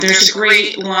There's a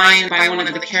great line by one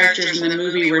of the characters in the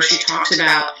movie where she talks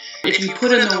about, if you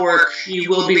put in the work, you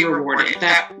will be rewarded.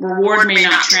 That reward may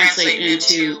not translate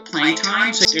into playing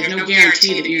time, so there's no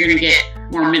guarantee that you're going to get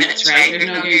more minutes, right? There's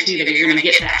no guarantee that you're going to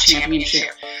get that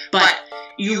championship, but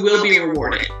you will be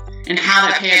rewarded. And how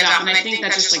that pays off. And I think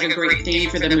that's just like a great theme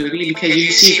for the movie, because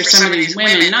you see for some of these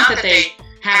women, not that they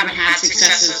haven't had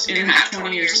successes in that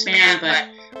 20-year span, but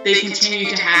they continue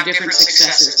to have different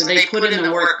successes. So they put in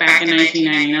the work back in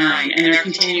 1999, and they're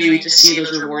continuing to see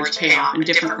those rewards pay off in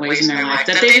different ways in their life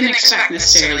that they didn't expect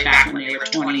necessarily back when they were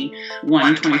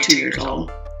 21, 22 years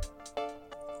old.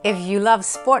 If you love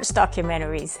sports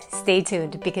documentaries, stay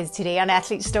tuned, because today on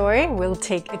Athlete Story, we'll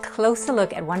take a closer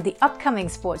look at one of the upcoming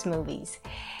sports movies.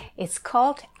 It's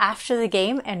called After the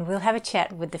Game, and we'll have a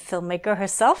chat with the filmmaker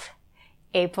herself,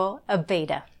 April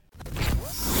Abeyta.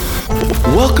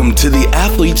 Welcome to the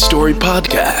Athlete Story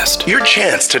Podcast, your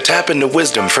chance to tap into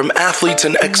wisdom from athletes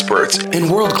and experts in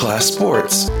world-class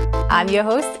sports. I'm your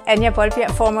host, Anya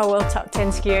Bolbjerg, former World Top 10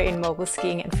 skier in mogul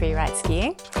skiing and freeride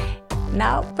skiing.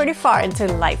 Now pretty far into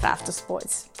life after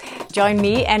sports. Join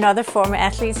me and other former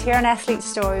athletes here on Athlete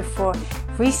Story for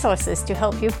resources to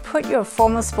help you put your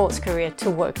former sports career to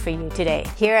work for you today.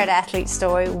 Here at Athlete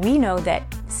Story, we know that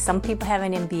some people have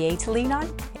an MBA to lean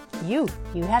on. You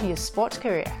have your sports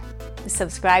career.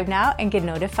 Subscribe now and get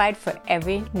notified for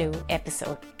every new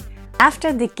episode.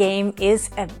 After the Game is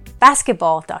a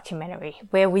basketball documentary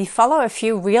where we follow a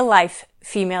few real-life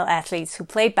female athletes who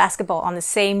played basketball on the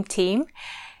same team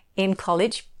in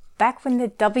college back when the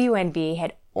WNBA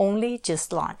had only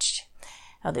just launched.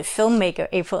 Now, the filmmaker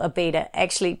April Abeyta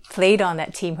actually played on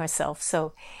that team herself,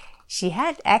 so she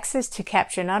had access to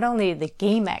capture not only the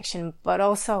game action, but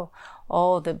also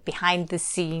all the behind the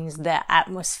scenes, the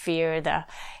atmosphere, the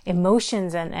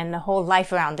emotions, and the whole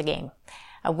life around the game.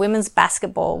 Women's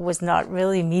basketball was not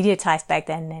really mediatized back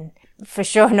then, and for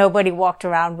sure nobody walked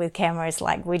around with cameras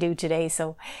like we do today,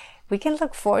 so we can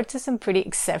look forward to some pretty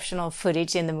exceptional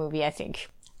footage in the movie, I think.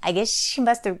 I guess she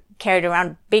must have carried around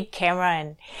a big camera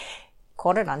and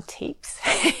caught it on tapes.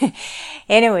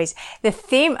 Anyways, the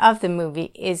theme of the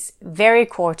movie is very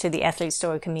core to the Athlete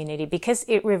Story community because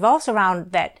it revolves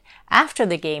around that after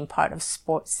the game part of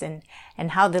sports and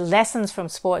how the lessons from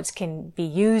sports can be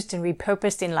used and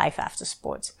repurposed in life after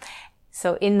sports.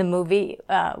 So in the movie,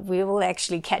 we will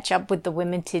actually catch up with the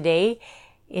women today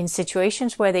in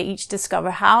situations where they each discover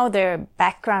how their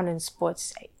background in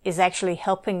sports is actually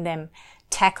helping them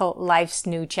tackle life's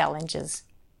new challenges.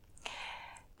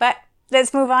 But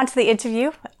let's move on to the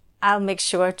interview. I'll make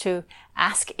sure to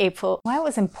ask April why it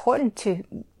was important to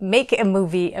make a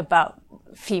movie about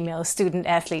female student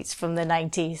athletes from the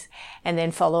 90s and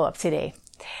then follow up today.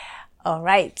 All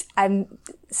right. I'm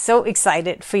so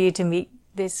excited for you to meet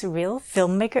this real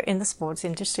filmmaker in the sports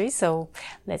industry. So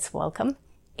let's welcome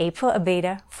April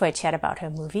Abeyta for a chat about her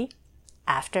movie,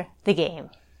 After the Game.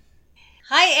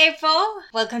 Hi, April.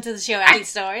 Welcome to the show, Athlete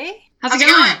Story. How's it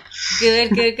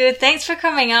going? Good. Thanks for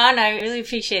coming on. I really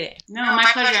appreciate it. No, my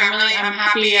pleasure. I'm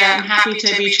happy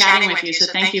to be chatting with you.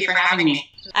 So thank you for having me.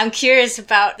 I'm curious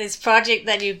about this project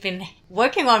that you've been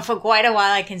working on for quite a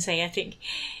while, I can say, I think.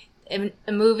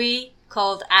 A movie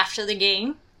called After the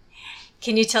Game.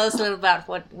 Can you tell us a little about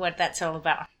what that's all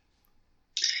about?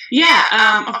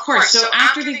 Yeah, of course. So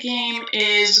After the Game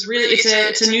is really,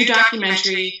 it's a new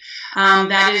documentary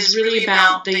that is really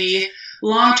about the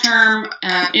long-term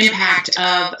impact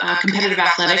of competitive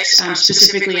athletics,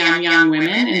 specifically on young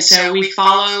women. And so we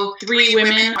follow 3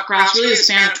 women across really the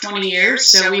span of 20 years.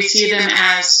 So we see them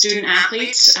as student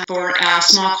athletes for a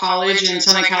small college in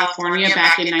Southern California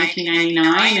back in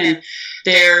 1999, and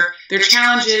their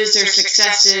challenges, their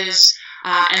successes,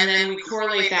 and then we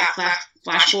correlate that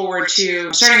flash forward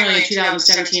to starting really in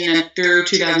 2017 and through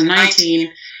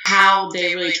 2019, how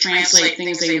they really translate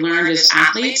things they learned as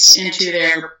athletes into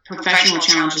their professional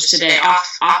challenges today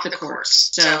off the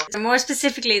courts. So more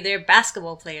specifically, they're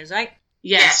basketball players, right?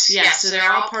 Yes. So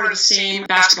they're all part of the same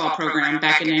basketball program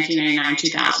back in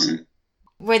 1999-2000.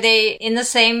 Were they in the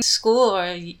same school or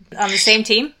on the same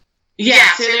team?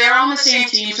 Yeah, so they're all on the same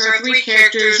team. So our 3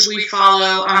 characters we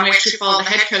follow, we actually follow the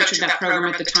head coach of that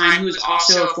program at the time, who's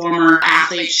also a former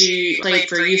athlete. She played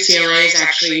for UCLA, is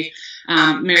actually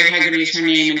Mary Haggerty is her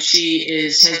name, and she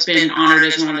has been honored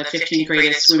as one of the 15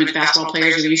 greatest women's basketball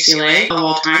players at UCLA of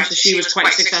all time. So she was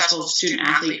quite successful as a student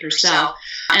athlete herself.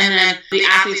 And then the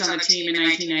athletes on the team in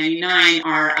 1999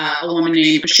 are a woman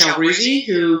named Michelle Ruzzi,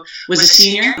 who was a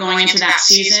senior going into that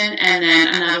season, and then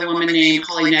another woman named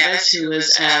Holly Neves, who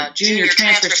was a junior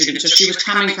transfer student. So she was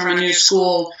coming from a new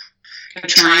school,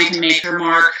 trying to make her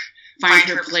mark find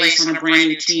her place on a brand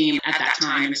new team at that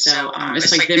time. And so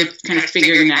it's like them kind of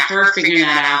figuring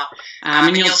that out.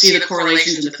 And you'll see the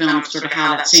correlations in the film of sort of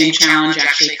how that same challenge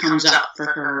actually comes up for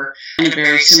her in a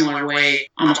very similar way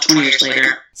almost 20 years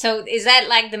later. So is that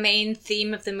like the main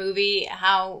theme of the movie,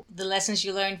 how the lessons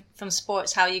you learn from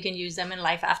sports, how you can use them in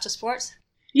life after sports?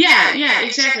 Yeah,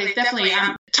 exactly. Definitely.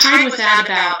 Tied with that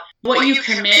about what you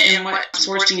commit and what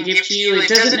sports can give to you, it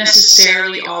doesn't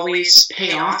necessarily always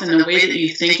pay off in the way that you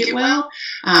think it will.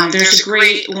 There's a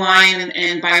great line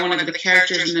and by one of the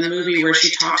characters in the movie where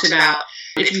she talks about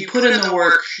if you put in the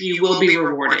work, you will be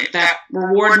rewarded. That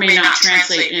reward may not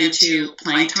translate into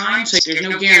playing time, so there's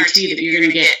no guarantee that you're going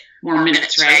to get more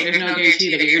minutes, right? There's no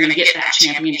guarantee that you're going to get that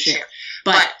championship,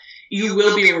 but you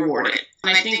will be rewarded.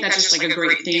 And I think that's just like a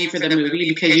great theme for the movie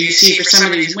because you see for some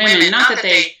of these women, not that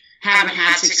they haven't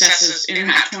had successes in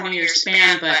that 20-year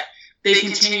span, but they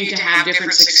continue to have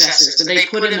different successes. So they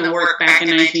put in the work back in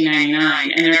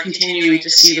 1999, and they're continuing to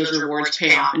see those rewards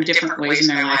pay off in different ways in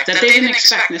their life that they didn't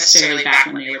expect necessarily back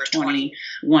when they were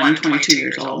 21, 22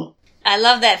 years old. I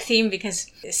love that theme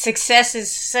because success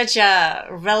is such a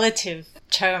relative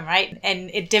term, right? And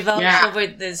it develops over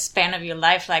the span of your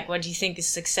life. Like what you think is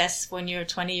success when you're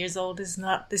 20 years old is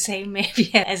not the same maybe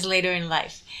as later in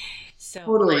life. So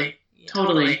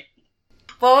Totally.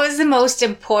 What was the most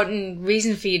important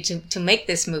reason for you to make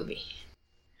this movie?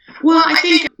 Well, I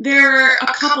think there are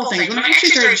a couple things. When I actually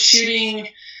started shooting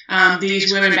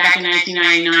these women back in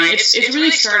 1999, it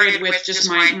really started with just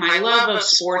my love of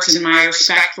sports and my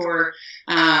respect for,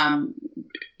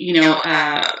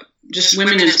 just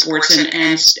women in sports and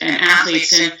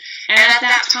athletes. And at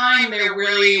that time, there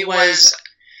really was,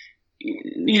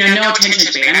 no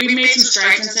attention paid. I mean, we've made some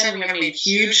strides since then. We have made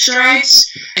huge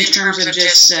strides in terms of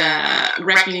just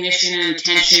recognition and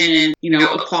attention and,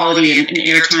 equality and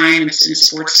airtime and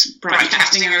sports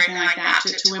broadcasting and everything like that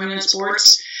to women in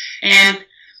sports. And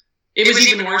it was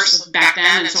even worse back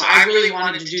then. And so I really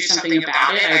wanted to do something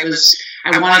about it.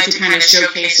 I wanted to kind of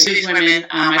showcase these women.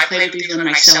 I played with these women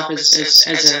myself as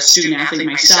a student athlete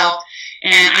myself.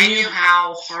 And I knew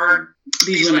how hard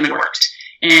these women worked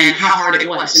and how hard it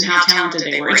was and how talented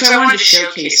they were. And so I wanted to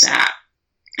showcase that.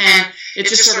 And it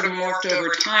just sort of morphed over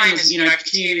time as, I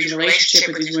continued this relationship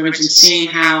with these women and seeing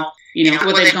how,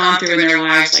 what they've gone through in their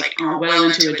lives, like well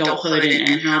into adulthood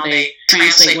and how they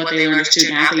translate what they learn as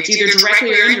student athletes, either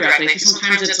directly or indirectly. Because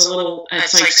sometimes it's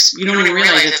like you don't even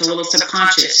realize it's a little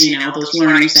subconscious, those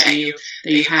learnings that you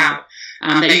have,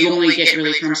 that you only get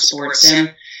really from sports.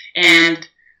 And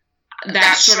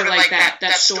that's sort of like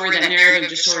that story, that narrative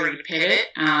just sort of pivot.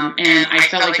 And I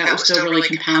felt like that was still really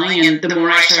compelling. And the more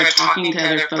I started talking to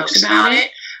other folks about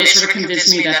it, it sort of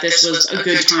convinced me that this was a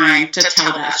good time to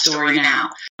tell that story now,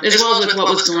 as well as with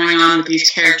what was going on with these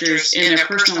characters in their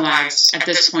personal lives at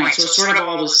this point. So it sort of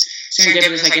all was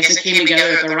serendipitous, I guess. It came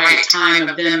together at the right time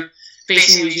of them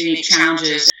facing these unique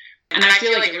challenges. And I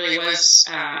feel like it really was,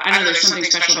 I know there's something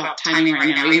special about timing right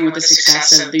now, even with the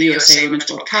success of the USA Women's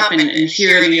World Cup and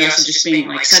here in the U.S. just being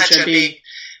like such a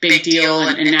big deal.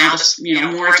 And now just,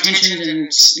 more attention and,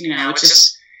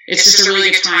 it's just a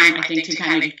really good time, I think, to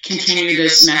kind of continue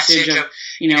this message of,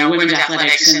 women's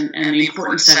athletics and the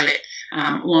importance of it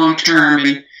long term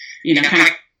and, kind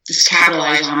of just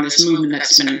capitalize on this movement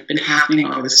that's been happening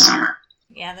over the summer.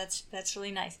 Yeah, that's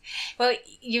really nice. Well,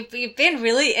 you've been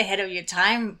really ahead of your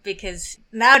time because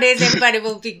nowadays everybody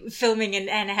will be filming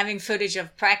and having footage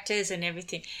of practice and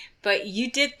everything. But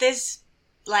you did this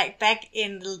like back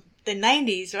in the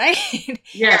 90s, right?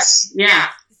 Yes, yeah.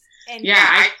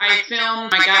 I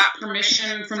filmed. I got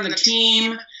permission from the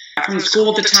team, from the school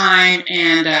at the time,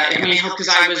 and it really helped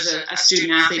because I was a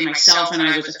student athlete myself, and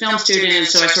I was a film student, and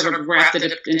so I sort of wrapped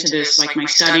it into this, like my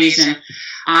studies. And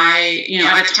I,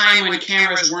 at a time when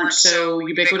cameras weren't so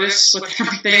ubiquitous with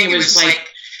everything, it was like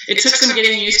it took some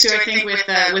getting used to, I think, with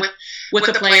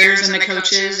the players and the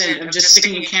coaches, and of just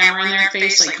sticking a camera in their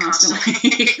face like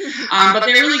constantly. But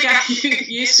they really got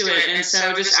used to it, and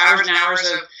so just hours and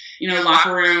hours of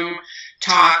locker room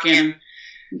talk and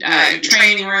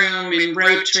training room and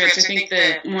road trips. I think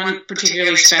that one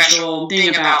particularly special thing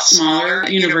about smaller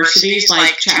universities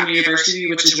like Chapman University,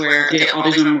 which is where all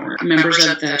these women were members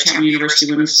of the Chapman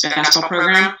University women's basketball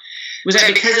program, was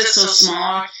that because it's so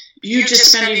small, you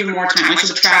just spend even more time. Like,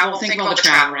 so the travel, think of all the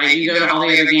travel, right? You go to all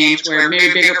the other games where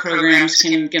maybe bigger programs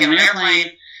can get on an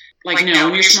airplane. Like, no,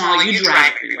 when you're small, you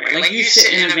drive everywhere. Like, you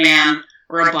sit in a van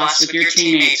or a bus with your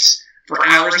teammates for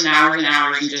hours and hours and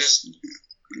hours and just,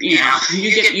 you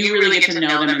really get to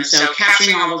know them. And so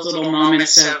capturing all those little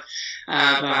moments of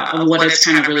what it's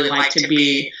kind of really like to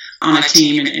be on a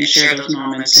team and share those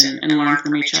moments and learn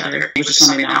from each other, which is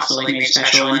something that also like made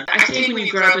special. And I think when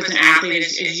you grow up as an athlete,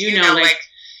 as you know, like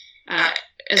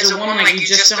as a woman, like you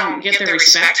just don't get the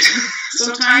respect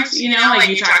sometimes, you know, like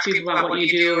you talk to people about what you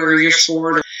do or your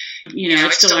sport, or, you know,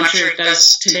 it's still, I'm sure it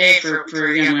does today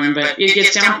for young women, but it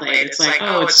gets downplayed. It's like,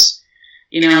 oh, it's,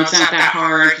 you know, it's not that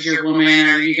hard because you're a woman,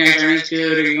 or you guys aren't as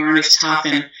good, or you aren't as tough.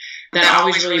 And that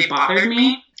always really bothered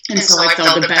me. And so I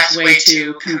felt the best way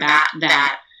to combat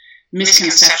that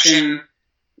misconception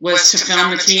was to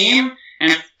film the team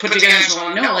and put together and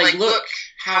so no, like, look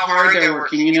how hard they're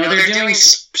working. You know, they're doing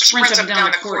sprints up and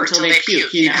down the court until they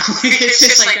puke, you know. It's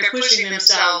just like they're pushing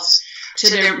themselves to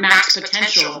their max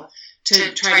potential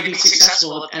to try to be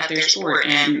successful at their sport.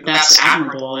 And that's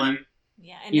admirable. And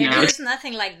yeah, and there's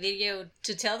nothing like video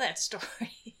to tell that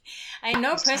story. I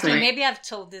know personally, maybe I've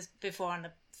told this before on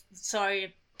the,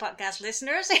 sorry, podcast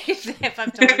listeners, if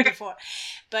I've told it before,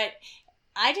 but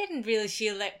I didn't really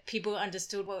feel like people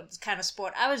understood what kind of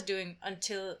sport I was doing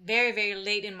until very, very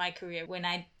late in my career, when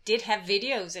I did have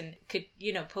videos and could,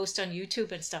 you know, post on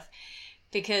YouTube and stuff,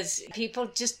 because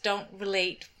people just don't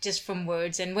relate just from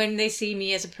words. And when they see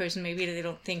me as a person, maybe they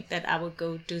don't think that I would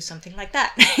go do something like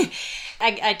that.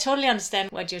 I totally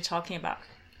understand what you're talking about.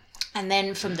 And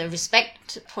then from the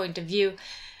respect point of view,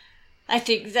 I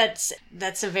think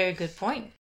that's a very good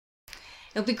point.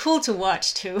 It'll be cool to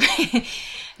watch too.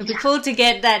 It'll be cool to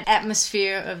get that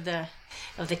atmosphere of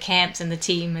the camps and the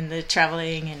team and the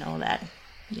traveling and all that.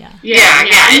 Yeah. And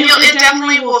it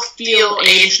definitely will feel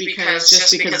aged because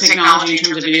technology in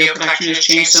terms of video production has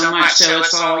changed so much. So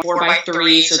it's all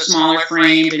 4x3, so it's smaller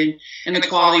framed, and the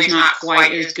quality's not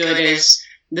quite as good as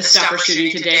the stuff we're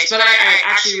shooting today. But I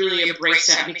actually really embrace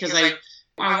that because I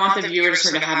want the viewer to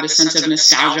sort of have this sense of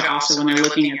nostalgia also when they're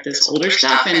looking at this older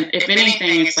stuff. And if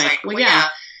anything, it's like, well, yeah,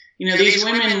 you know, these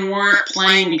women weren't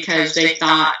playing because they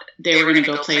thought they were going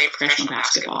to go play professional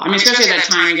basketball. I mean, especially at that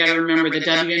time, you got to remember the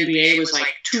WNBA was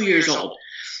like 2 years old.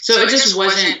 So it just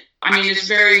wasn't, I mean, it's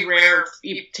very rare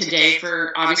today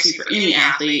for any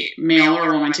athlete, male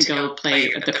or woman, to go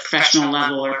play at the professional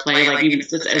level or play like even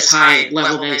as high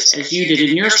level as you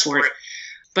did in your sport.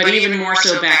 But even more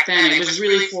so back then, it was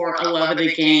really for a love of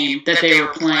the game that they were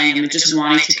playing and just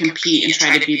wanting to compete and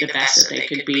try to be the best that they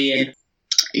could be. And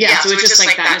yeah, so it's just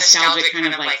like that nostalgic kind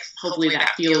of like, hopefully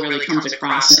that feel really comes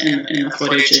across in the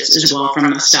footage as well from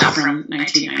the stuff from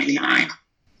 1999.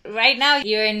 Right now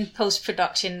you're in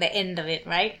post-production, the end of it,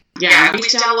 right? Yeah, we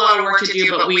still have a lot of work to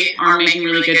do, but we are making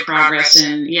really good progress.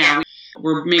 And yeah,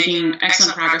 we're making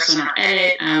excellent progress on our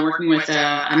edit, working with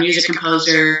a music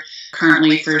composer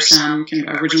currently for some kind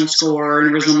of original score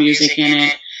and original music in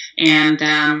it. And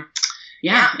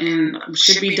and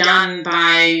should be done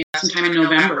by sometime in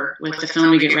November with the film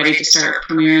we get ready to start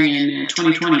premiering in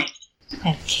 2020.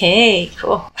 Okay,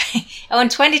 cool. In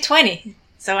 2020,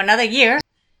 so another year.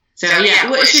 So yeah,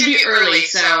 well, it should be early.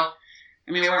 So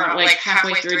I mean, we're like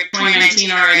halfway through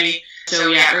 2019 already. So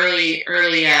yeah, early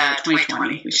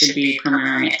 2020 we should be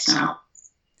premiering it. So.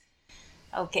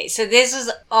 Okay, so this is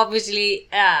obviously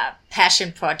a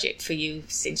passion project for you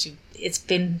since it's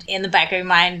been in the back of your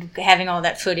mind, having all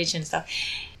that footage and stuff.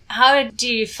 How do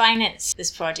you finance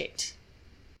this project?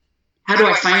 How do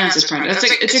I finance this project?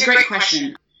 It's a great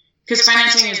question because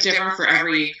financing is different for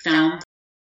every film.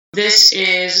 This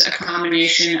is a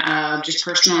combination of just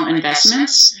personal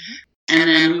investments, and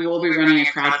then we will be running a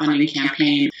crowdfunding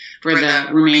campaign for the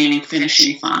remaining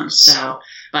finishing funds. So,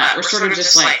 but we're sort of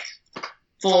just like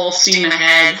full steam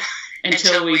ahead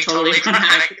until we totally run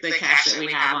out of the cash that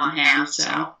we have on hand.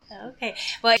 So okay,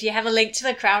 well, if you have a link to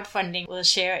the crowdfunding, we'll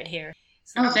share it here.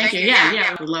 So thank you.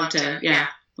 Yeah, we'd love to. Yeah,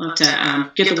 love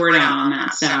to get the word out on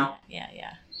that. So yeah.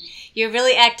 You're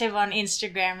really active on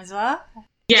Instagram as well.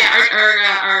 Yeah,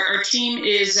 our team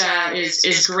is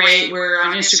great. We're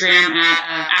on Instagram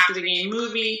at After the Game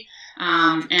Movie,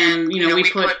 and you know we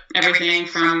put everything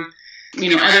from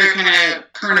other kind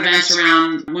of current events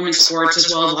around women's sports, as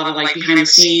well as a lot of like behind the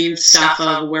scenes stuff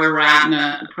of where we're at in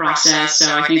the process.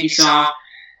 So I think you saw,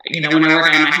 when I work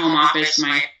out in my home office,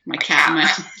 my cat,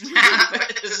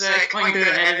 is going through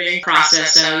the editing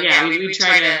process. So yeah, we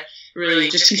try to really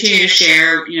just continue to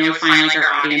share. We find like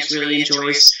our audience really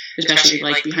enjoys, especially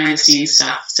like behind the scenes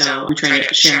stuff. So we try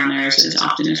to share on there as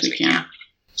often as we can.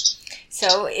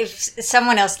 So if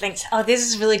someone else thinks, oh, this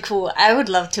is really cool, I would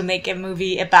love to make a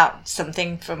movie about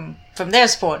something from their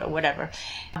sport or whatever.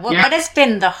 What has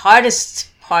been the hardest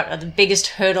part or the biggest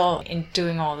hurdle in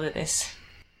doing all of this?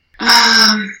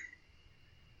 That's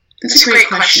a great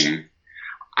question.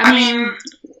 I mean,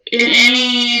 in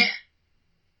any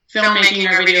filmmaking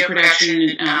or video production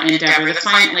endeavor. The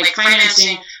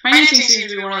financing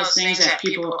seems to be one of those things that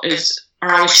people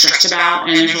are always stressed about,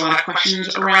 and there's a lot of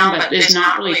questions around, but is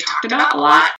not really talked about a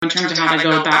lot in terms of how to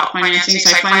go about financing. So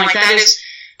I find like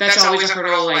that's always a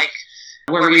hurdle, like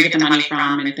where do you get the money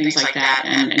from and things like that,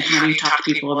 and how do you talk to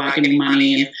people about getting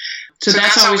money, and so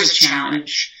that's always a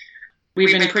challenge.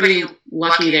 We've been pretty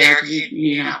lucky there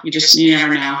because you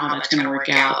never know how that's going to work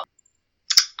out.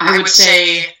 I would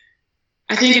say,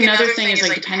 I think another thing is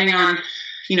like depending on,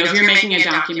 if you're making a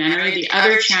documentary, the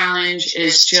other challenge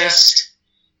is just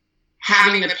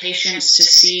having the patience to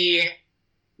see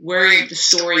where the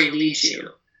story leads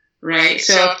you, right?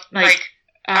 So, like,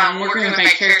 working with my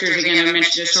characters, again, I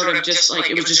mentioned it sort of just, like,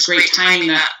 it was just great timing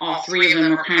that all three of them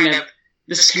were kind of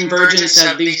this convergence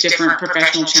of these different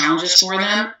professional challenges for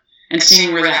them, and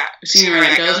seeing where that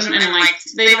goes. And, like,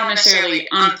 they don't necessarily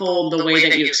unfold the way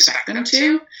that you expect them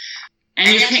to.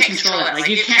 And you can't control it. Like,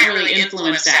 you can't really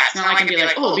influence that. It's not like I can be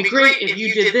like, oh, it'd be great if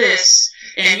you did this.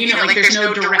 And, like, there's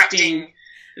no directing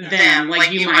them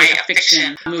like you might a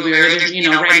fiction movie, or there's,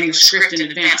 writing the script in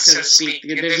advance, so to speak.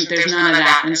 There's none of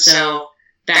that. And so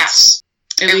that's,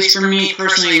 at least for me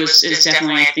personally, is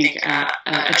definitely, I think,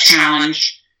 a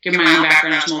challenge. Given my own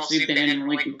background, I've mostly been in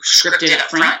like scripted up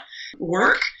front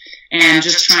work, and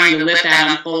just trying to let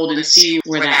that unfold and see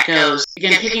where that goes.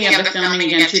 Again, picking up the filming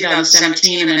again in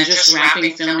 2017, and then just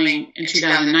wrapping filming in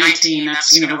 2019,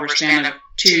 that's, over a span of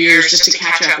 2 years just to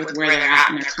catch up with where they're at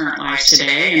in their current lives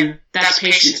today. And that's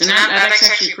patience. And that's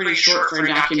actually pretty short for a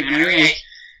documentary.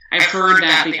 I've heard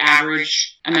that the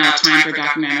average amount of time for a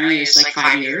documentary is like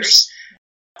 5 years.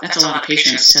 That's a lot of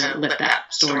patience to let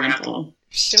that story unfold.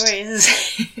 Sure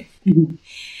is.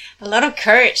 A lot of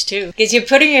courage too, because you're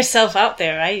putting yourself out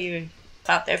there, right? You're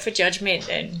out there for judgment.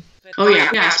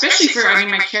 Yeah, especially for,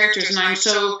 my characters, and I'm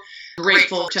so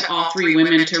grateful to all three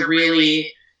women to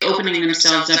really opening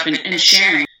themselves up and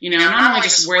sharing, not only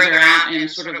just where they're at and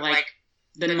sort of like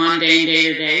the mundane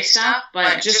day-to-day stuff,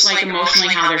 but just like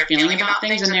emotionally how they're feeling about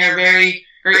things, and they're very,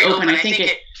 very open. I think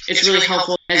it's really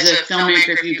helpful as a filmmaker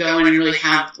if you go in and really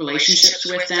have relationships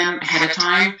with them ahead of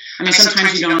time.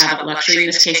 Sometimes you don't have that luxury. In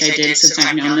this case, I did, since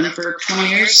I've known them for 20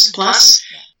 years plus.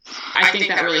 I think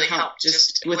that really helped,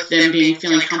 just with them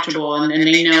feeling comfortable, and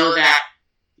they know that,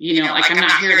 like, I'm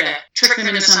not here to trick them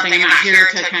into something. I'm not here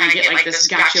to kind of get like this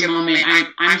gotcha moment.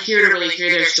 I'm here to really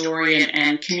hear their story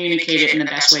and communicate it in the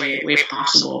best way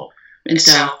possible. And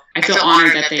so I feel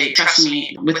honored that they trust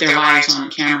me with their lives on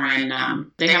camera,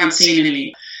 and they haven't seen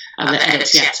any of the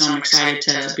edits yet, so I'm excited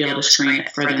to be able to screen it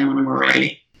for them when we're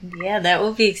ready. Yeah, that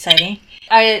will be exciting.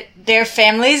 Are there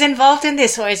families involved in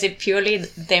this, or is it purely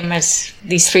them as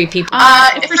these three people?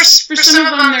 For some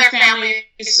of them, their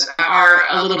families are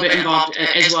a little bit involved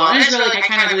as well. And it's really, I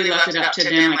kind of really left it up to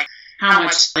them, like how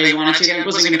much they wanted to. I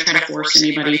wasn't going to try to force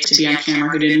anybody to be on camera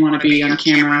who didn't want to be on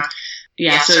camera.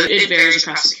 Yeah, so it varies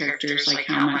across the characters, like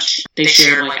how much they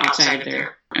share, like outside of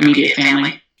their immediate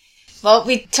family. Well,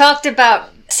 we talked about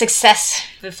success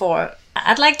before.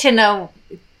 I'd like to know,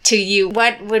 to you,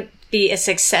 what would be a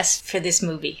success for this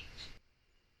movie?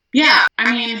 Yeah,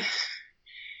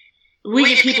 we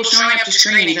get people showing up to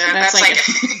screenings. That's like,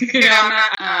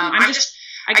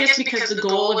 I guess because the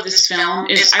goal of this film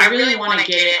is I really want to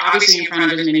get it obviously in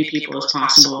front of as many people as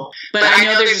possible. But I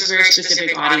know there's a very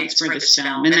specific audience for this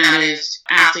film, and that is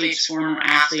athletes, former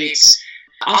athletes.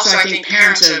 Also, I think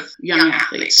parents of young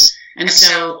athletes. And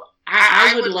so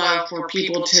I would love for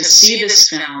people to see this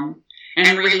film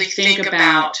and really think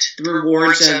about the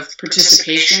rewards of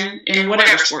participation in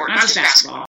whatever sport, not just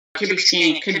basketball. It could be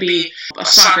skiing, it could be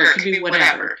soccer, it could be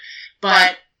whatever.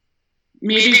 But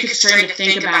maybe you could start to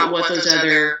think about what those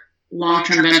other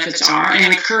long-term benefits are,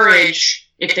 and encourage,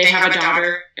 if they have a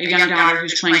young daughter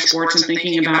who's playing sports and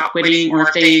thinking about quitting, or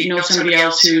if they know somebody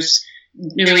else who's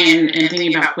doing and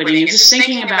thinking about quitting, and just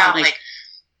thinking about like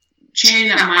changing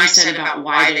that mindset about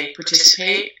why they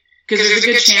participate. Because there's a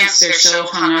good chance they're so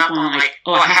hung up on like,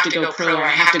 oh, I have to go pro, or I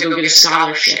have to go get a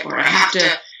scholarship, or I have to,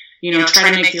 try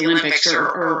to make the Olympics,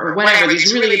 or whatever.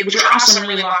 These which are awesome,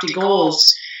 really lofty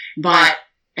goals. But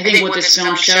I think what this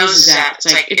film shows is that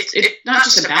it's not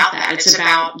just about that. It's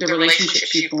about the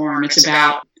relationships you form. It's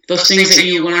about those things that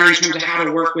you learn in terms of how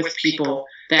to work with people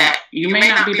that you may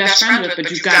not be best friends with,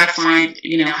 but you've got to find,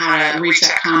 how to reach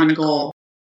that common goal.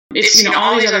 It's,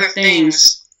 all these other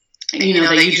things, that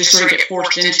you just sort of get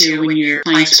forced into when you're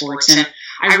playing sports. And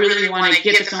I really want to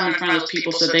get the film in front of those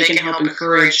people so they can help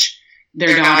encourage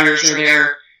their daughters or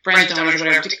their friends' daughters, or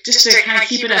whatever, just to kind of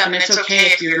keep it up. And it's okay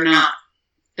if you're not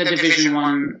the Division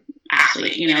I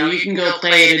athlete. You can go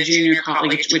play at a junior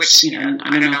college, which I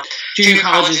don't know, junior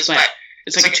colleges, but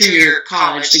it's like a 2-year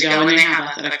college to go, and they have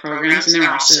athletic programs, and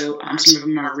they're also, some of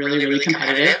them are really, really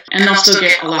competitive, and they'll still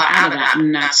get a lot out of that,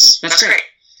 and that's great.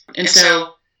 And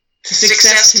so the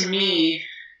success to me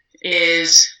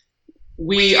is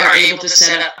we are able to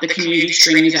set up the community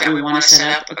streamings that we want to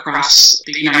set up across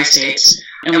the United States,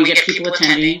 and we get people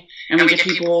attending, and we get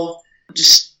people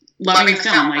just loving the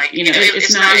film. Like,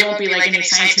 it won't be like any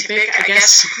scientific, I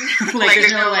guess. Like,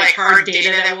 there's no like hard data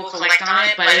that we'll collect on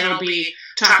it, but it'll be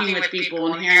talking with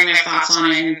people and hearing their thoughts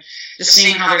on it, and just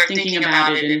seeing how they're thinking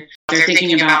about it, and they're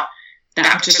thinking about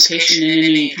that participation in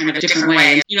any kind of a different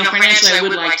way. And, financially, I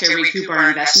would like to recoup our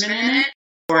investment in it,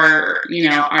 or,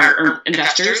 our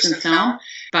investors in film,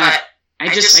 but I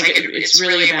just like it. It's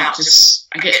really about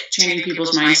I get changing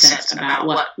people's mindsets about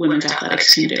what women's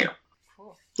athletics can do.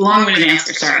 Long-winded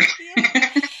answer, sorry.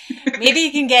 Maybe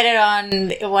you can get it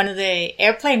on one of the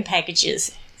airplane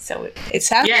packages. So it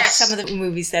sounds like some of the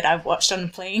movies that I've watched on the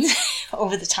plane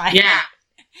over the time. Yeah.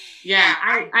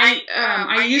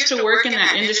 I used to work in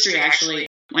that industry, actually,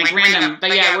 like random.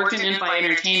 But I worked in in-flight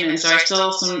entertainment, so I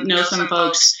still know some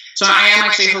folks. So I am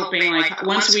actually hoping, like,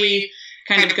 once we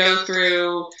kind of go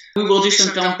through, we will do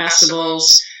some film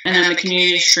festivals and then the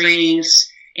community screenings.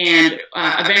 And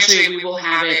eventually we will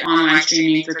have it online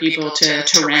streaming for people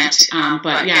to rent.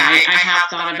 But I have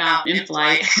thought about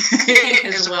in-flight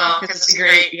as well, because it's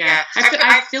great. Yeah,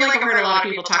 I feel like I've heard a lot of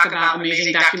people talk about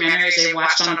amazing documentaries they've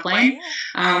watched on a plane.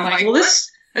 Like, well,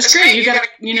 that's great. You got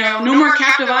no more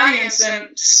captive audience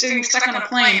than sitting stuck on a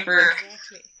plane for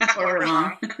however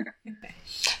long.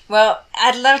 Well,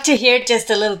 I'd love to hear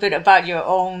just a little bit about your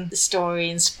own story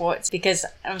in sports, because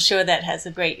I'm sure that has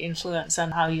a great influence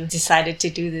on how you decided to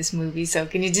do this movie. So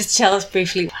can you just tell us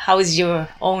briefly, how is your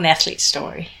own athlete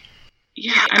story?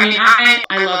 Yeah,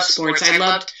 I love sports. I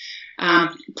loved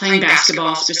playing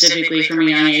basketball specifically from a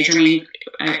young age.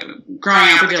 Growing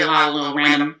up, we did a lot of little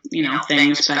random,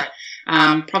 things, but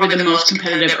probably the most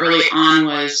competitive early on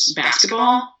was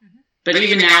basketball. But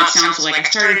even now, it sounds like I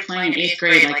started playing in 8th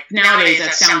grade. Like, nowadays,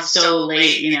 that sounds so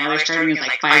late. They're starting as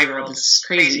like 5-year-olds. It's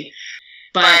crazy.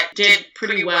 But did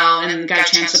pretty well and got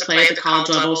a chance to play at the college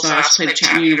level. So I also played at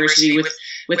Chapman University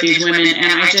with these women, and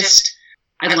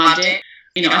I loved it.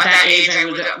 At that age,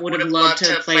 I would have loved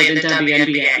to play the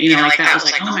WNBA. Like, that was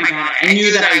like, oh my God. I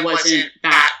knew that I wasn't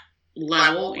that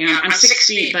level. I'm 6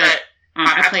 feet, but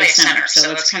I play center,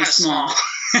 so it's kind of small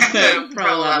at the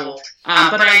pro level.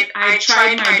 But I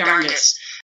tried my darndest.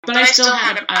 But I still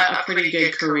had a pretty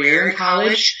good career in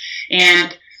college.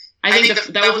 And I think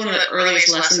that was one of the earliest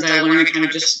lessons that I learned, kind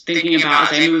of just thinking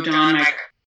about as I moved on,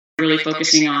 really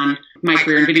focusing on my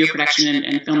career in video production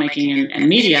and filmmaking and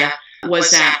media,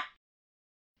 was that,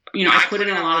 I put in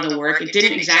a lot of the work. It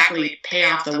didn't exactly pay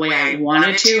off the way I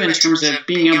wanted to in terms of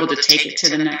being able to take it to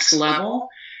the next level.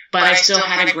 But I still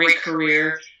had a great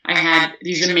career. I had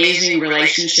these amazing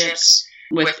relationships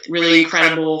with really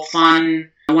incredible, fun,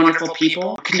 wonderful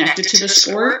people connected to the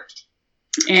sport.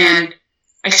 And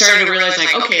I started to realize,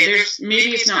 like, okay,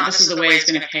 maybe it's not, this is the way it's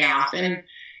going to pay off. And,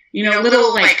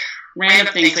 little, like,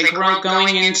 random things, like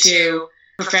going into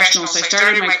professional. So I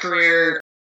started my career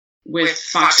with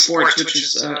Fox Sports, which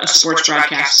is a sports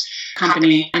broadcast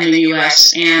company in the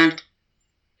U.S., and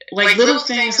like little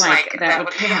things like that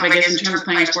would pay off, I guess, in terms of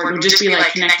playing a sport, would just be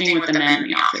like connecting with the men in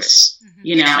the office, and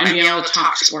being able to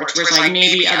talk sports. Whereas like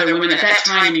maybe other women at that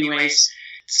time, anyways,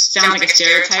 sounds like a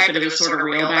stereotype, but it was sort of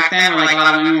real back then. Where like a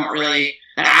lot of women weren't really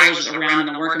that I was around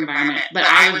in the work environment, but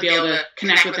I would be able to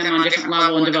connect with them on a different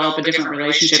level and develop a different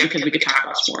relationship because we could talk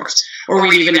about sports, or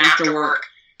we'd even after work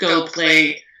go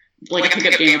play like a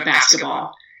pickup game of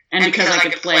basketball. And because I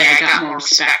could play, I got more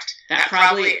respect. That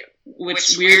probably,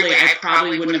 which weirdly I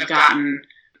probably wouldn't have gotten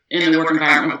in the work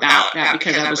environment without that,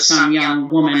 because I was some young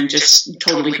woman just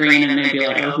totally green and they'd be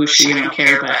like, oh, who's she? I don't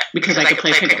care. But because I could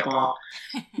play pickup ball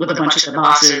with a bunch of the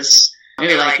bosses,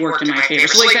 it like worked in my favor.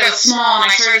 So like that was small,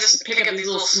 and I started to pick up these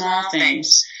little small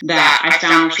things that I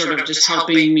found were sort of just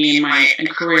helping me in my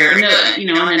career. And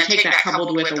then take that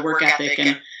coupled with a work ethic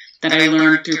and that I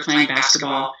learned through playing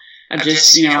basketball of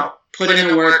just, put in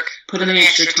the work, put in the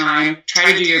extra time,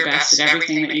 try to do your best at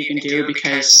everything that you can do,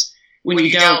 because when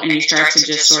you don't and you start to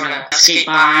just sort of skate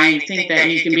by and you think that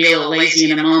you can be a little lazy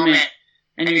in a moment,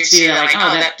 and you see that like,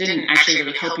 oh, that didn't actually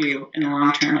really help you in the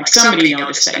long term. Like somebody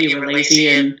noticed that you were lazy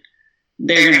and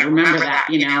they're going to remember that,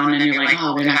 and then you're like,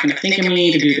 oh, they're not going to think of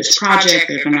me to do this project.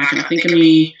 They're not going to think of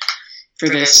me for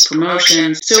this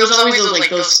promotion. So it was always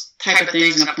those type of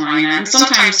things and applying that. And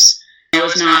sometimes I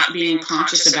was not being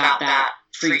conscious about that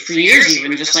for years,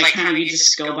 even just like kind of you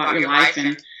just go about your life,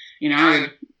 and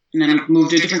and then I moved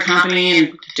to a different company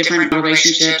and different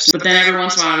relationships. But then every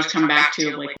once in a while I would come back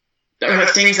to like,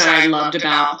 the things that I loved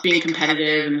about being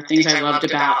competitive and the things I loved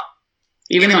about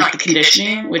even like the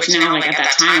conditioning, which now like at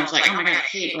that time I was like, oh my God, I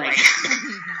hate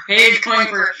going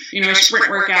for, sprint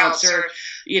workouts or,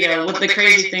 with the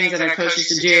crazy things that our coach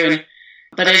used to do.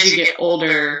 But as you get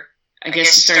older, I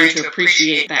guess you're starting to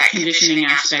appreciate that conditioning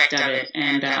aspect of it.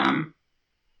 And,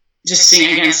 just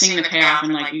seeing the payoff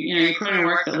and like, you put in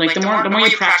work, like the more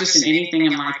you practice in anything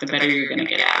in life, the better you're going to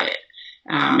get at it.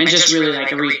 And just really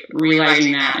like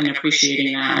realizing that and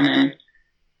appreciating that, and then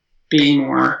being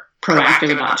more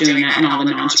proactive about doing that and all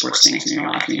the non-sports things in your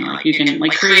life. Like you can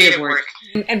like creative work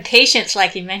and patience,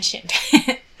 like you mentioned,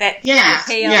 that the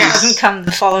payoff doesn't come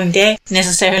the following day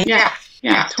necessarily.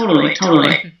 Yeah, totally.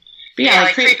 But yeah,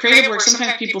 like creative work.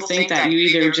 Sometimes people think that you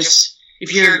either just,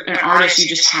 if you're an artist, you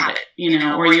just have it,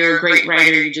 or you're a great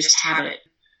writer, you just have it.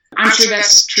 I'm sure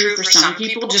that's true for some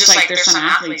people, just like there's some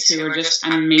athletes who are just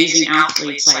amazing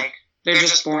athletes, like they're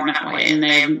just born that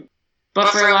way. But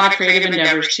for a lot of creative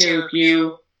endeavors too, if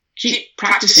you keep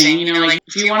practicing, like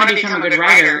if you want to become a good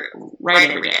writer, write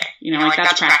every day, like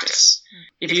that's practice.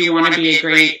 If you want to be a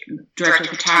great director of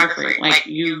photography, like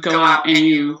you go out and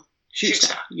you shoot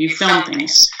stuff, you film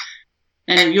things.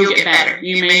 And you'll get better.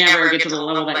 You may never get to the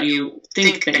level that you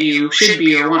think that you should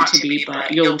be or want to be,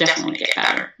 but you'll definitely get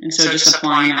better. And so just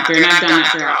applying that there. And I've done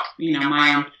that throughout,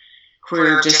 my own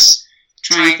career, just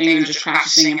trying things and just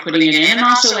practicing and putting it in. And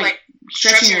also like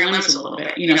stretching your limits a little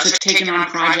bit, so taking on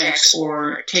projects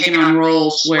or taking on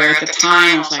roles where at the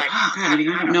time I was like, oh God, I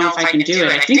don't know if I can do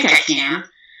it. I think I can.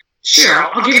 Sure,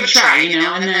 I'll give it a try,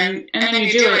 and then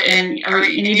you do it and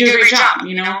you do a great job,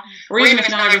 or even if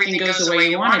not everything goes the way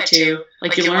you want it to,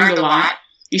 like you learned a lot,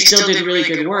 you still did really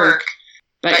good work,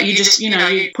 but you just,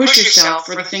 you push yourself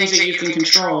for the things that you can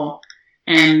control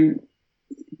and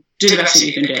do the best that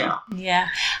you can do. Yeah,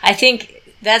 I think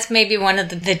that's maybe one of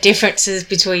the differences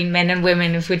between men and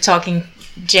women, if we're talking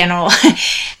general,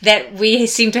 that we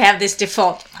seem to have this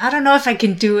default, I don't know if I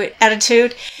can do it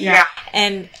attitude. Yeah.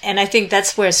 And I think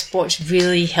that's where sports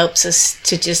really helps us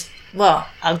to just, well,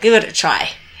 I'll give it a try.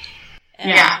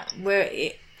 I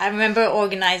remember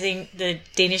organizing the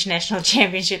Danish national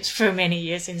championships for many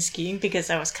years in skiing because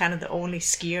I was kind of the only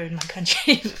skier in my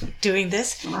country doing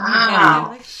this.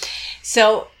 Wow.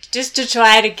 So just to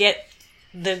try to get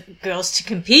the girls to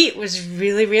compete was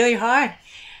really, really hard.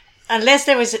 Unless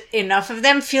there was enough of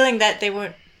them feeling that they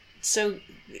weren't so,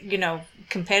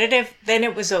 competitive, then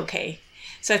it was okay.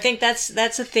 So I think that's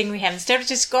a thing we have. Instead of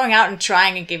just going out and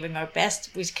trying and giving our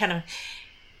best, we kind of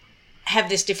have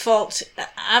this default,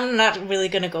 I'm not really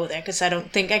going to go there because I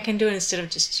don't think I can do it, instead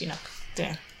of just,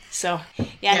 doing. So,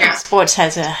 I think sports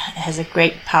has a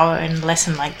great power and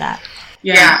lesson like that.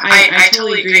 Yeah, I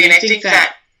totally agree. And I think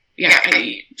that,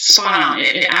 spot on.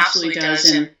 It absolutely does.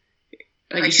 And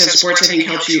like you said, sports, I think,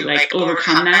 helps you like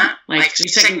overcome that. Like you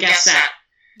second guess that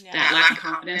lack of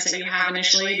confidence that you have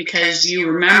initially, because you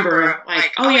remember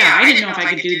like, oh yeah, I didn't know if I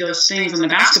could do those things on the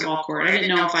basketball court. I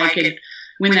didn't know if I could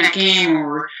win that game,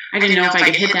 or I didn't know if I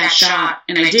could hit that shot,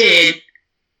 and I did.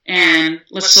 And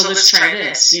let's try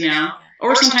this,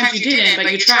 Or sometimes you didn't,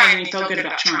 but you tried and you felt good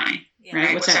about trying,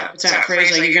 right? What's that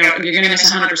phrase? Like you're gonna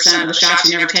miss 100% of the shots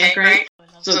you never take, right?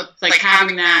 So like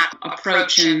having that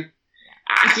approach, and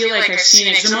I feel like I've seen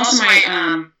it. So most of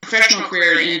my professional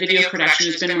career in video production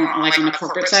has been more like on the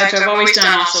corporate side. So I've always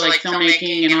done also like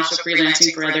filmmaking and also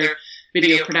freelancing for other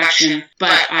video production.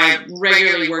 But I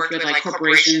regularly worked with like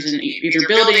corporations and either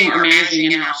building or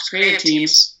managing in-house creative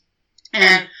teams.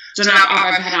 And so now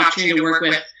I've had an opportunity to work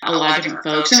with a lot of different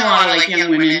folks and a lot of like young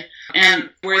women. And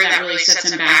where that really sets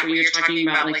them back, where you're talking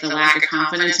about like the lack of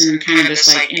confidence and kind of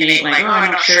this like innate, like, oh,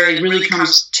 I'm not sure, it really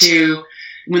comes to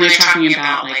when they're talking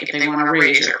about like if they want a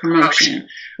raise or a promotion.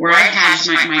 Where I've had just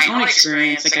my own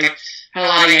experience, like I've had a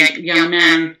lot of young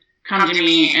men come to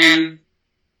me and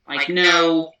like they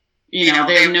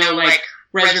have no like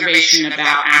reservation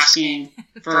about asking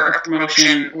for a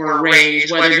promotion or a raise,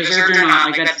 whether deserved or not.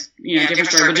 Like that's a different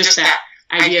story, but just that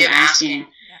idea of asking.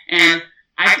 And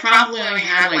I probably only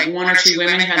had like one or two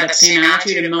women who had that same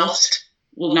attitude, and most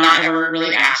will not ever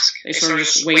really ask. They sort of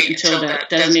just wait until the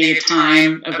designated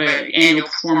time of an annual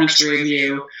performance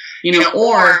review,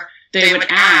 or they would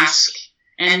ask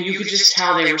and you could just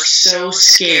tell they were so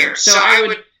scared. So I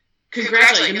would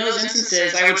congratulate in those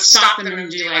instances. I would stop them and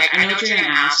be like, I know what you're going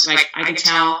to ask. Like, I can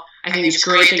tell. I think it's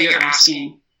great that you're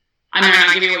asking. I might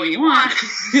not give you what you want.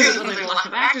 There's a lot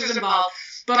of factors involved,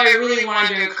 but I really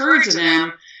wanted to encourage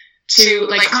them to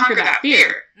like conquer that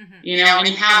fear, and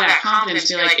have that confidence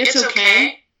to be like, it's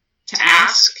okay to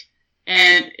ask,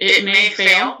 and it may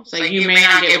fail. It's like you may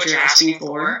not get what you're asking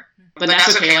for, but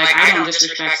that's okay. Like I don't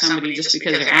disrespect somebody just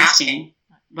because they're asking.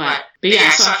 But yeah,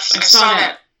 so I saw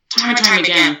that time and time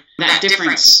again, that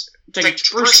difference, like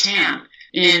firsthand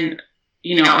in,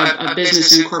 a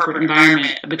business and corporate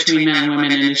environment between men and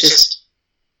women. And it's just,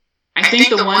 I think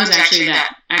the ones that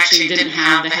didn't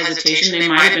have the hesitation, they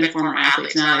might have been former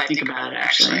athletes now that I think about it,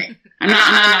 actually. I'm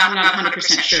not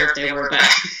 100% sure if they were, but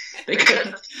they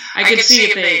could. I could see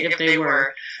if they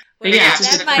were. But yeah, it's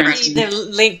just that might be the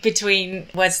link between,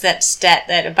 what's that stat,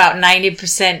 that about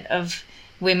 90% of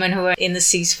women who are in the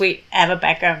C-suite have a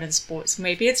background in sports.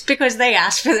 Maybe it's because they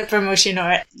asked for the promotion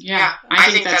or it. Yeah,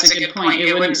 I think that's a good point.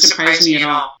 It wouldn't surprise me at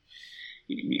all.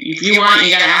 If you want,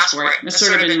 you got to ask for it. That's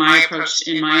sort of been my approach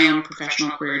in my own professional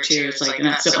career too. It's like, and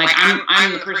that's it. Like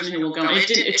I'm the person who will go.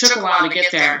 It took a while to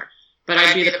get there, but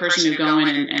I'd be the person who go in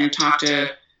and talk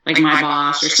to like my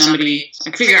boss or somebody,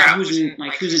 like figure out who's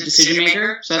a decision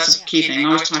maker. So that's the key thing. I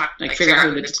always figure out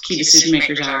who the key decision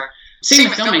makers are. Same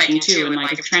with filmmaking too. And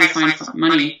like if you're trying to find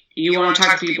money, you want to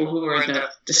talk to people who are the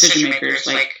decision makers.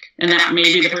 Like, and that may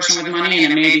be the person with money,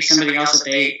 and it may be somebody else that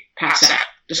they pass that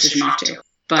decision off to.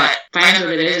 But find out who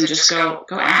it is and just go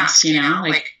ask.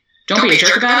 Like don't be a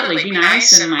jerk about it. Like be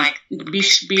nice and like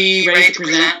be ready to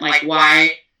present like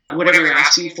why whatever you're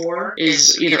asking for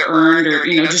is either earned or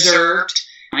deserved.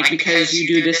 Like because you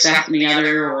do this, that, and the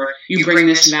other, or you bring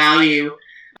this value.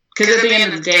 Because at the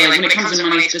end of the day, like when it comes to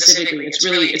money specifically,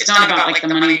 it's not about like the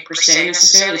money per se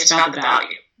necessarily. It's about the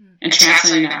value and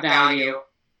translating that value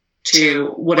to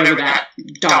whatever that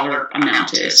dollar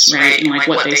amount is, right? And like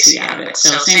what they see out of it. So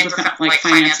same for like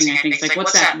financing. I think it's like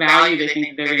what's that value they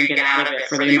think they're going to get out of it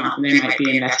for the amount they might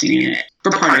be investing in it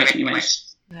for part of it,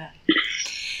 anyways. Yeah.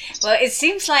 Well, it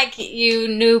seems like you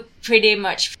knew pretty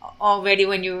much already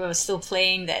when you were still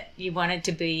playing that you wanted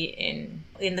to be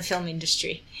in the film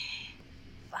industry.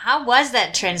 How was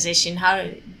that transition? How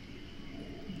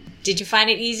did you find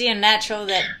it easy and natural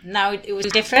that now it was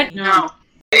different? No,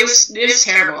 it was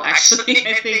terrible actually.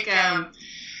 I think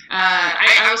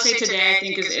I will say today I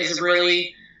think is a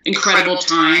really incredible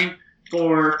time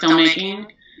for filmmaking.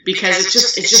 Because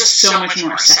it's just so much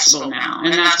more accessible now.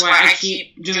 And that's why I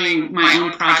keep doing my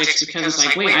own projects, because it's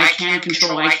like, wait, I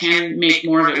can make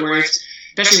more of it. Whereas,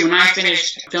 especially when I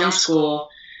finished film school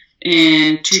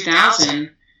in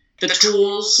 2000, the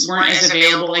tools weren't as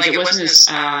available. Like it wasn't as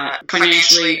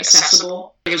financially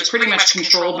accessible. It was pretty much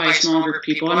controlled by a small group of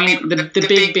people. I mean, the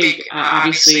big,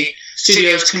 obviously,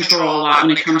 studios control a lot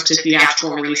when it comes to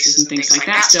theatrical releases and things like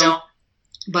that still.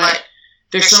 But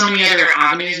there's so many other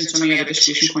avenues and so many other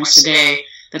distribution points today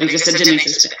that didn't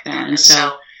exist back then. And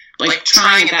so, like,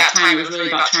 trying at that time, it was really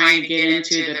about trying to get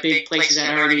into the big places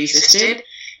that already existed.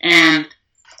 And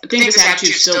I think this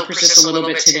attitude still persists a little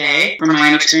bit today from my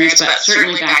own experience, but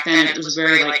certainly back then it was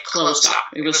very, like, closed off.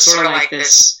 It was sort of like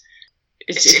this,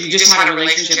 if you just had a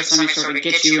relationship with somebody sort of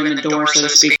get you in the door, so to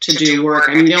speak, to do work.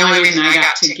 I mean, the only reason I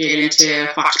got to get into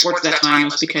Fox Sports at that time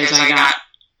was because I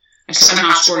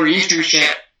somehow scored an internship.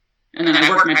 And then I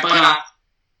worked my butt off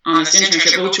on this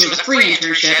internship, which was a free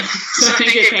internship, so I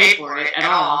didn't get paid for it at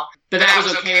all. But that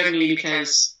was okay with me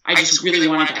because I really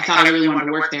wanted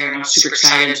to work there, and I was super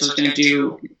excited, so I was going to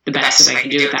do the best that I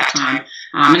could do at that time.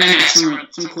 And I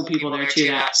met some cool people there too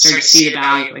that started to see the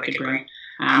value I could bring,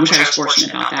 which I was fortunate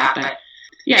about that. But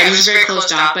yeah, it was very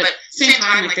closed off. But at the same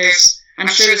time, like I'm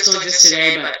sure it still exists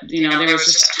today, but there was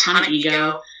just a ton of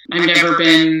ego. I've never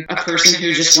been a person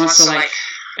who just wants to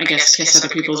kiss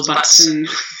other people's butts and,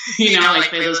 like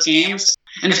play those games.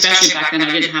 And especially back then,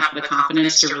 I didn't have the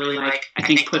confidence to really, I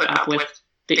think, put up with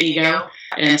the ego.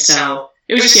 And so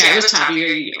it was it was tough.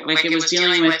 It was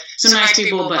dealing with some nice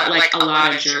people, but, a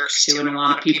lot of jerks, too, and a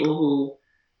lot of people who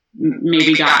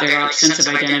maybe got their sense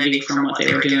of identity from what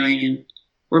they were doing and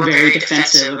were very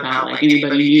defensive about,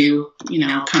 anybody new,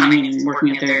 coming and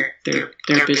working at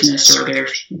their business or their,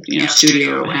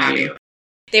 studio or what have you.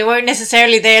 They weren't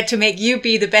necessarily there to make you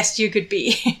be the best you could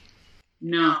be.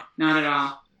 No, not at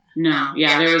all. No,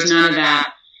 yeah, there was none of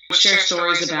that. We share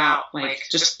stories about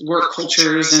just work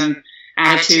cultures and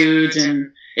attitudes,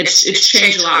 and it's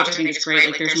changed a lot, which I think is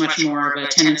great. There's much more of a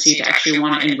tendency to actually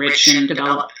want to enrich and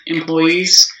develop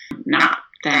employees. Not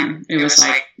then. It was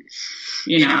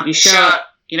you show up,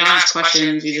 you don't ask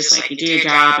questions, you just you do your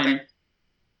job, and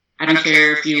I don't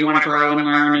care if you want to grow and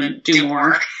learn and do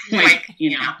more.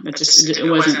 It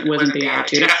wasn't the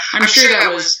attitude. I'm sure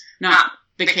that was not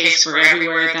the case for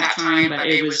everywhere at that time, but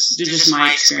it was just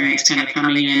my experience kind of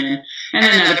coming in, and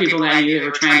then other people that I knew that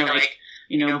were trying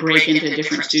to break into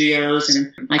different studios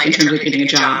and in terms of getting a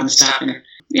job and stuff. And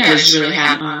yeah, I just really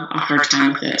had a hard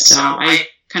time with it. So I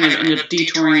kind of ended up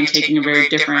detouring and taking a very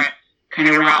different kind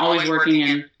of route, always working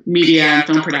in media and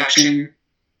film production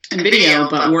and video,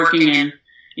 but working in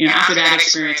after that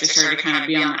experience, I started to kind of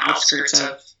be on the outskirts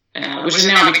of, which has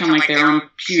now become like their own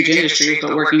huge industry,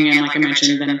 but working in, like I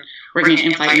mentioned, then working in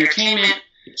in-flight entertainment.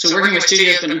 So working with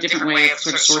studios, but in a different way of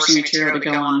sort of sourcing material to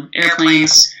go on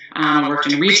airplanes. I worked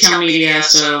in retail media,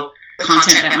 so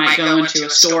content that might go into a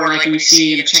store, like when you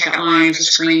see in the checkout line, there's a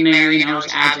screen there, there's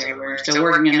ads everywhere. So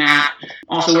working in that,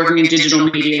 also working in digital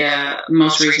media.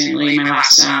 Most recently, my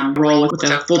last role with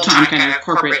a full-time kind of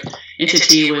corporate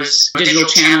entity was digital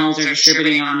channels or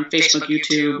distributing on Facebook,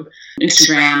 YouTube,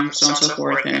 Instagram, so on and so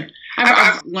forth. And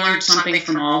I've learned something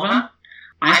from all of them.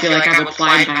 I feel like I've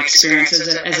applied my experience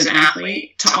as an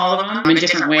athlete to all of them in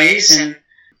different ways, and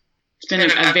it's been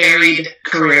a varied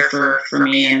career for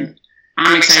me, and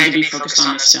I'm excited to be focused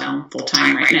on this film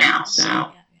full-time right now.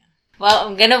 So, well,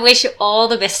 I'm going to wish you all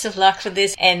the best of luck for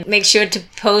this, and make sure to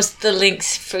post the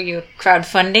links for your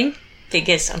crowdfunding,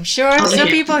 because I'm sure some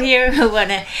people here who want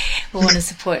to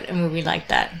support a movie like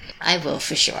that. I will,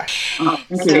 for sure. Oh,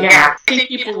 thank you. Yeah, I think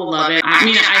people will love it. I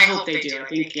mean, I hope they do. I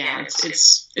think,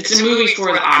 it's a movie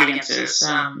for the audiences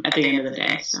at the end of the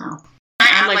day. So,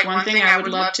 like one thing I would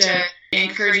love to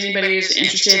encourage anybody who's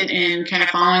interested in kind of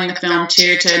following the film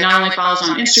to not only follow us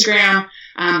on Instagram,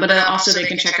 but also they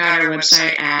can check out our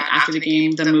website at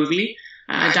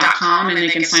afterthegamethemovie.com, and they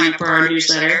can sign up for our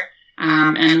newsletter.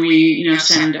 And we,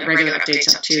 send regular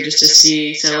updates up too, just to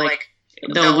see. So like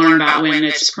they'll learn about when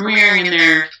it's premiering in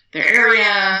their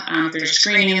area, if there's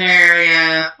screening in their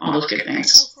area, all those good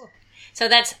things. Oh, cool. So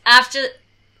that's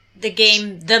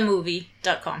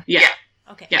afterthegamethemovie.com. Yeah.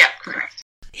 Okay. Yeah, correct.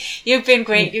 You've been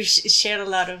great. You've shared a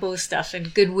lot of cool stuff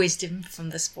and good wisdom from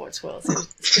the sports world. So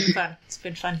it's been fun. It's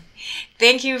been fun.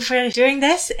 Thank you for doing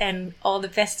this, and all the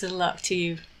best of luck to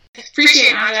you.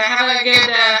 Appreciate it.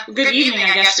 Have a good evening,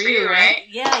 I guess, for you, right?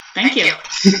 Yeah. Thank you.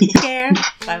 Take care.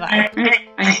 Bye-bye.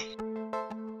 Bye.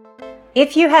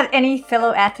 If you have any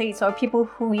fellow athletes or people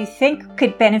who you think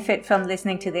could benefit from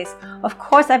listening to this, of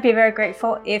course, I'd be very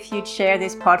grateful if you'd share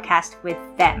this podcast with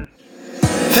them.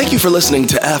 Thank you for listening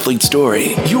to Athlete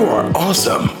Story. You are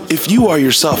awesome. If you are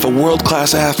yourself a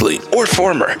world-class athlete or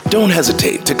former, don't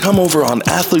hesitate to come over on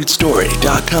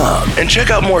athletestory.com and check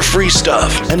out more free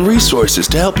stuff and resources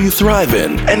to help you thrive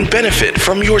in and benefit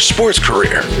from your sports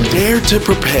career. Dare to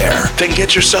prepare, then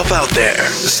get yourself out there.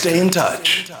 Stay in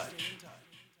touch.